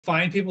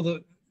find people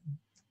to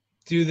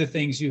do the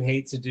things you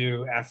hate to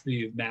do after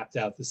you've mapped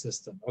out the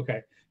system.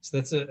 Okay,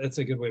 so that's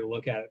a good way to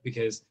look at it,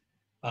 because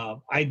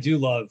I do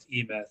love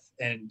E-Myth,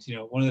 and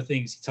one of the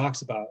things he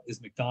talks about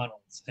is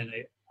McDonald's, and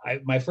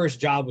my first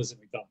job was at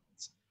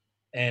McDonald's,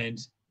 and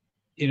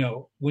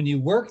when you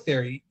work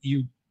there,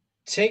 you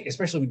take,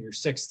 especially when you're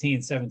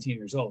 16, 17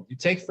 years old, you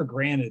take for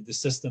granted the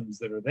systems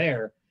that are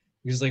there,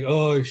 because like,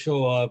 oh, I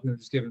show up and I'm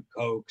just giving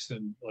Cokes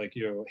and like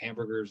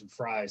hamburgers and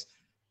fries.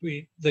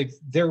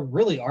 There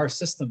really are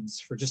systems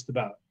for just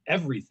about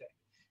everything.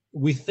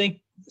 We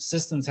think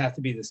systems have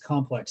to be this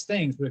complex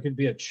things, but it could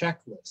be a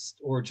checklist,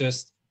 or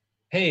just,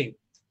 hey,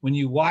 when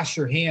you wash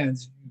your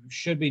hands, you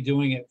should be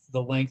doing it for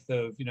the length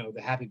of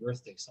the happy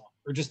birthday song,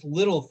 or just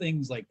little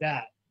things like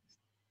that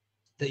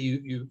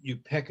you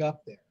pick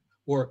up there.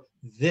 Or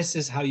this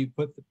is how you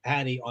put the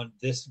patty on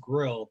this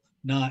grill,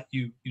 not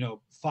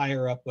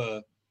fire up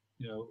a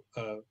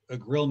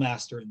grill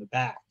master in the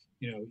back.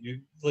 You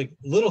like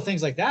little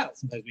things like that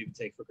sometimes we even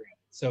take for granted.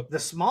 So The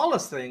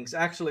smallest things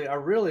actually are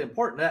really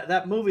important.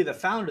 That movie, The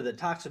Founder, that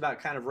talks about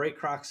kind of Ray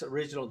Kroc's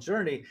original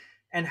journey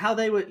and how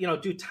they would,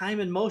 do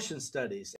time and motion studies